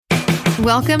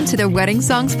Welcome to the Wedding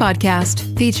Songs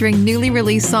Podcast, featuring newly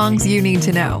released songs you need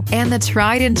to know and the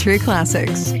tried and true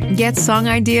classics. Get song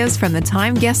ideas from the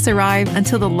time guests arrive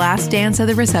until the last dance of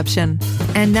the reception.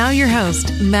 And now your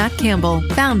host, Matt Campbell,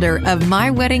 founder of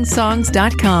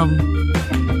MyWeddingSongs.com.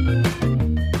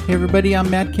 Hey everybody, I'm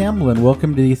Matt Campbell and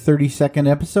welcome to the 32nd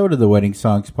episode of the Wedding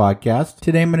Songs Podcast.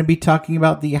 Today I'm going to be talking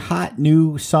about the hot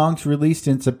new songs released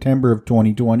in September of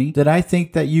 2020 that I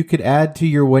think that you could add to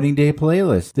your wedding day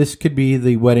playlist. This could be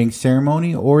the wedding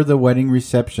ceremony or the wedding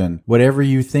reception. Whatever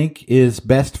you think is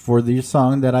best for the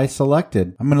song that I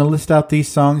selected. I'm going to list out these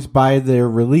songs by their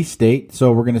release date.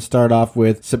 So we're going to start off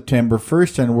with September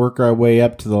 1st and work our way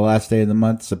up to the last day of the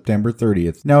month, September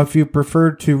 30th. Now, if you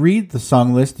prefer to read the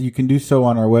song list, you can do so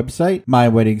on our website,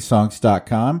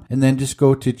 myweddingsongs.com, and then just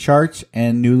go to charts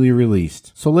and newly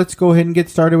released. So let's go ahead and get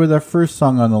started with our first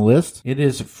song on the list. It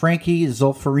is Frankie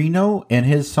Zolferino and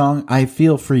his song I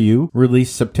Feel For You,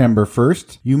 released September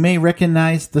 1st. You may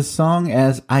recognize the song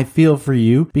as I Feel For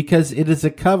You because it is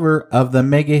a cover of the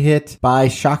mega hit by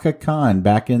Shaka Khan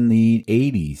back in the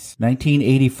 80s,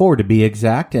 1984 to be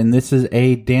exact, and this is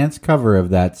a dance cover of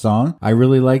that song. I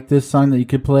really like this song that you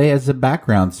could play as a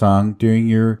background song during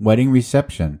your wedding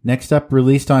reception. Next up,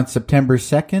 released on September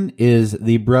 2nd, is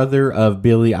the brother of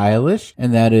Billie Eilish,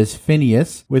 and that is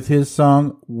Phineas, with his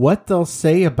song What They'll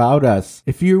Say About Us.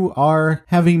 If you are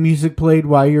having music played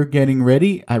while you're getting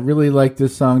ready, I really like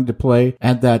this song to play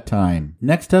at that time.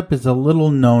 Next up is a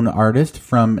little-known artist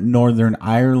from Northern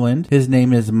Ireland. His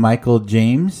name is Michael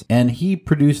James, and he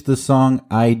produced the song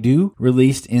I Do,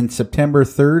 released in September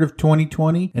 3rd of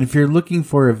 2020. And if you're looking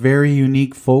for a very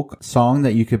unique folk song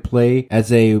that you could play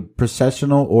as a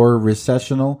processional or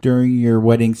recessional during your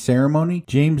wedding ceremony,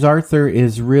 James Arthur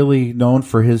is really known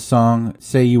for his song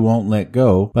Say You Won't Let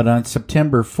Go. But on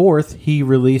September 4th, he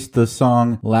released the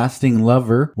song Lasting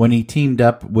Lover when he teamed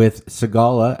up with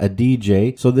Segala, a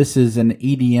DJ. So this is an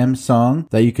EDM song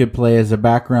that you could play as a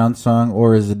background song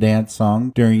or as a dance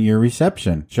song during your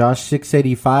reception. Josh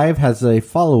 685 has a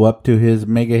follow-up to his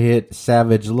mega hit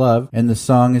Savage Love, and the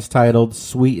song is titled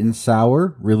Sweet and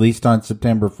Sour, released on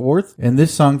September 4th. And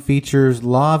this song features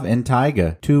Lav and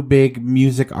Tyga, two big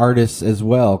music artists as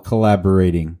well,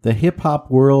 collaborating. The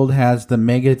hip-hop world has the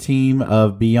mega team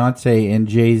of Beyonce and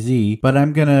Jay-Z, but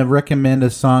I'm gonna recommend a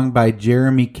song by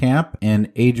Jeremy Camp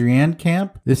and Adrienne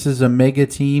Camp. This is a mega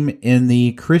team in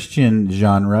the Christian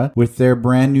genre with their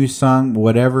brand new song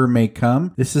Whatever May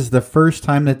Come. This is the first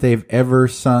time that they've ever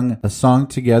sung a song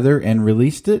together and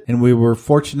released it, and we were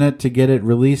fortunate to get it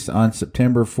released on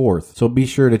September 4th. So be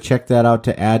sure to check that out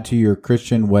to add to your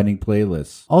Christian wedding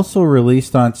playlist. Also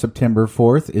released on September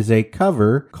 4th is a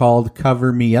cover called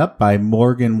Cover Me Up by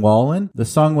Morgan Wallen. The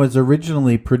song was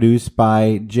originally produced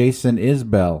by Jason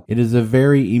Isbell. It is a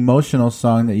very emotional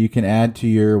song that you can add to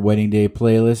your wedding day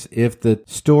playlist if the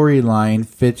storyline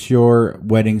fits your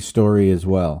wedding story as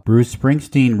well. Bruce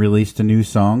Springsteen released a new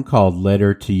song called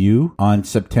Letter to You on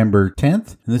September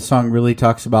 10th. And this song really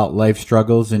talks about life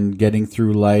struggles and getting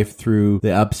through life through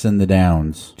the ups and the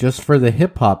downs. Just for the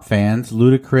hip-hop fans,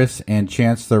 Ludacris and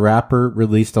Chance the Rapper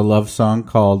released a love song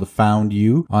called Found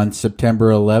You on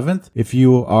September 11th. If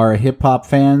you are a hip-hop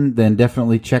fan, then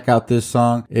definitely check out this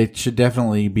song. It should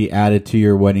definitely be added to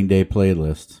your wedding day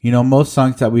playlist. You know, most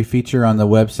songs that we feature on the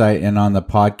website and on the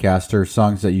podcast are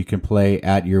songs that you can play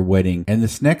at your wedding. And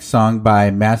this next song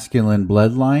by Masculine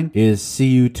Bloodline is See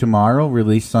You Tomorrow,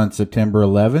 released on September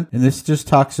 11th. And this just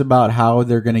talks about how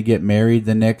they're going to get married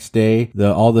the next day,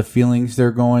 all the feelings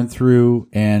they're going through,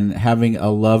 and having a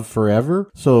love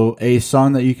forever. So a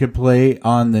song that you could play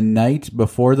on the night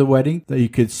before the wedding that you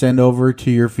could send over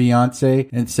to your fiance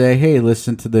and say, hey,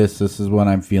 listen to this. This is what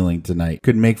I'm feeling tonight.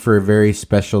 Could make for a very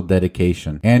special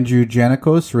dedication. Andrew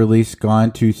Janikos released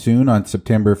Gone Too Soon on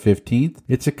September 15th.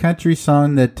 It's a country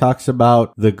song that talks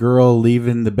about the girl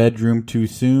leaving the bedroom too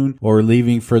soon or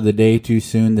leaving for the day too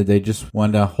soon, that they just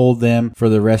want to hold them for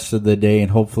the rest of the day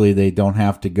and hopefully they don't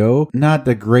have to go. Not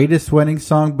the greatest wedding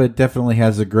song, but definitely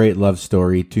has a great love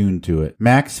story tuned to it.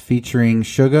 Max featuring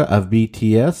Suga of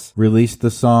BTS released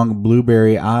the song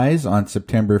Blueberry Eyes on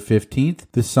September 15th.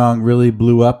 This song really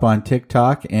blew up on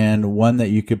TikTok and one that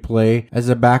you could play as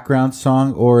a background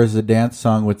song or as a dance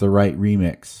song with the right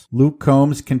remix. Luke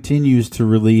Combs continues to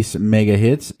release mega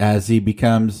hits as he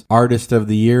becomes Artist of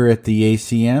the Year at the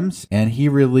ACMs, and he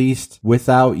released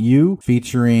Without You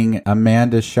featuring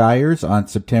Amanda Shires on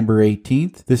September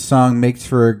 18th. This song makes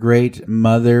for a great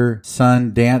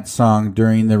mother-son dance song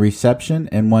during the reception,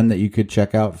 and one that you could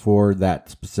check out for that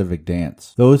specific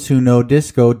dance. Those who know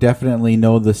disco definitely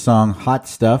know the song Hot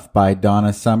Stuff by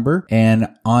Donna Summer, and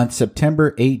on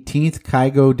September 18th,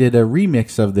 Kygo did a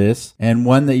remix of this, and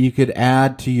one that you could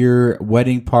add to your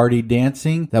wedding party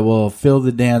dancing that will fill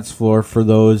the dance floor for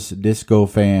those disco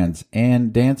fans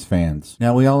and dance fans.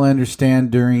 Now, we all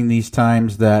understand during these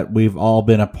times that we've all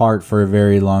been apart for a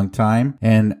very long time,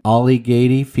 and Ollie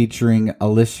Gady featuring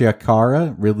Alicia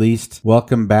Cara released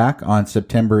Welcome Back on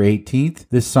September 18th.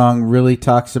 This song really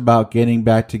talks about getting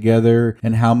back together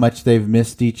and how much they've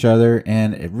missed each other,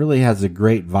 and it really has a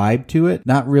great vibe to it.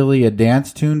 Not really a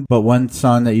dance tune, but one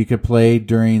song that you could play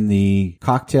during the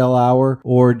cocktail hour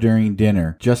or during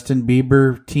dinner. Justin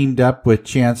Bieber teamed up with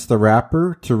Chance the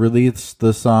Rapper to release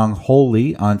the song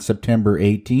Holy on September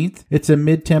 18th. It's a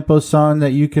mid-tempo song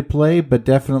that you could play, but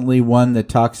definitely one that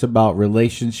talks about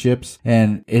relationships,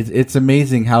 and it's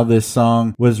amazing how this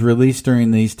song was released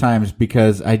during these times,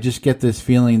 because I just get this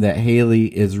feeling that Hailey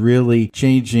is really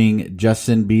changing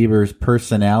Justin Bieber's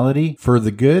personality for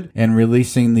the good and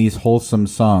releasing these wholesome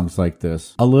songs like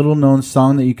this. A little known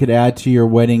song that you could add to your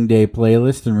wedding day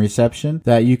playlist and reception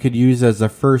that you could use as a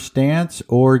first dance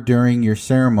or during your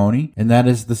ceremony, and that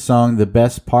is the song The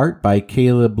Best Part by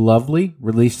Caleb Lovely,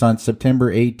 released on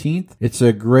September 18th. It's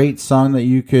a great song that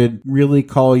you could really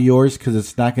call yours because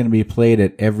it's not going to be played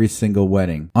at every single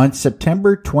wedding. On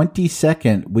September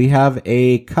 22nd, we have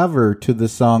a cover to the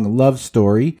song Love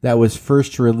Story that was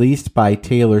first released by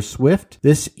Taylor Swift.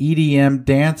 This EDM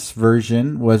dance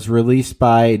version was released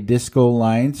by Disco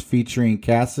Lines featuring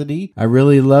Cassidy. I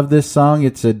really love this song.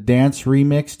 It's a dance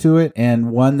remix to it,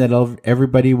 and one that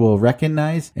everybody will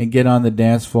recognize and get on the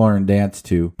dance floor and dance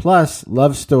to. Plus,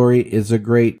 Love Story is a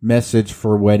great message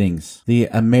for weddings. The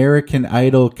American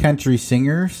Idol country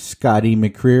singer Scotty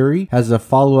McCreery has a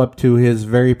follow-up to his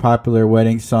very popular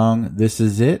wedding song This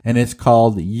Is It, and it's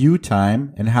called You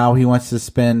Time, and how he wants to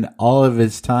spend all of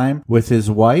his time with his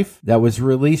wife. That was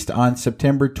released on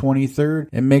September 23rd.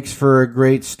 It makes for a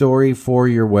great story for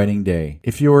your wedding day.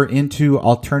 If you're into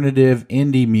alternative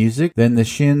indie music, then the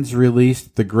Shins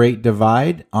released The Great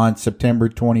Divide on September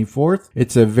 24th.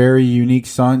 It's a very unique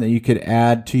song that you could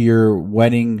add to your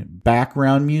wedding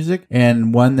background music,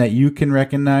 and one that you can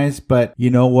recognize, but you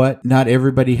know what? Not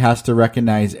everybody has to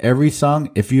recognize every song.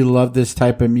 If you love this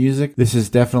type of music, this is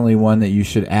definitely one that you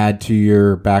should add to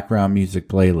your background music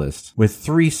playlist. With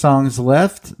 3 songs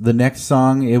left, the next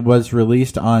song, it was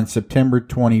released on September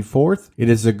 24th. It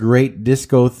is a great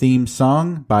disco themed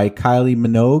song by Kylie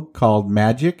Minogue called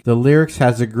Magic. The lyrics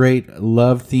has a great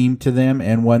love theme to them,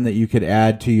 and one that you could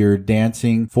add to your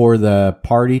dancing for the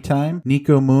party time.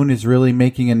 Nico Moon is really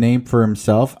making a name for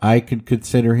himself. I could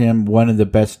consider him one of the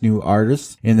best new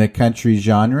artists in the country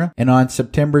genre. And on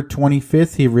September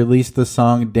 25th, he released the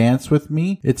song Dance With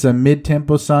Me. It's a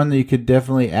mid-tempo song that you could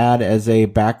definitely add as a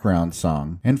background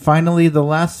song. And finally, the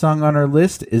last song on our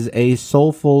list is a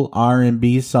soulful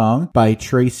R&B song by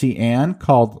Tracy Ann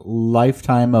called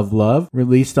Lifetime of Love,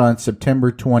 released on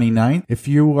September 29th. If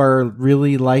you are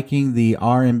really liking the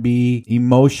R&B,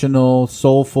 emotional,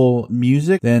 soulful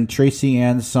music, then Tracy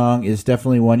Ann's song is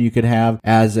definitely one you could have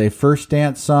as a first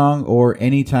dance song or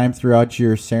anytime throughout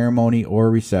your ceremony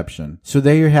or reception. So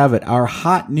there you have it, our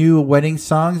hot new wedding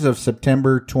songs of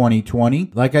September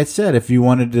 2020. Like I said, if you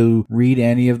wanted to read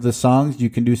any of the songs, you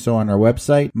can do so on our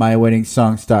website,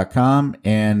 myweddingsongs.com,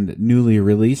 and newly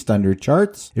released under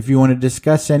charts. If you want to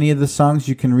discuss any of the songs,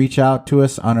 you can reach out to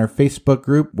us on our Facebook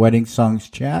group, Wedding Songs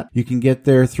Chat. You can get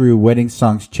there through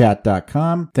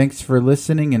weddingsongschat.com. Thanks for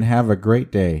listening and have a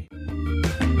great day.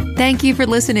 Thank you for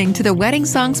listening to the Wedding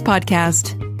Songs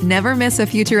Podcast. Never miss a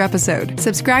future episode.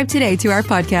 Subscribe today to our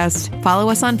podcast. Follow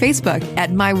us on Facebook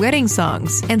at My Wedding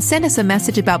Songs and send us a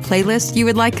message about playlists you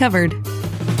would like covered.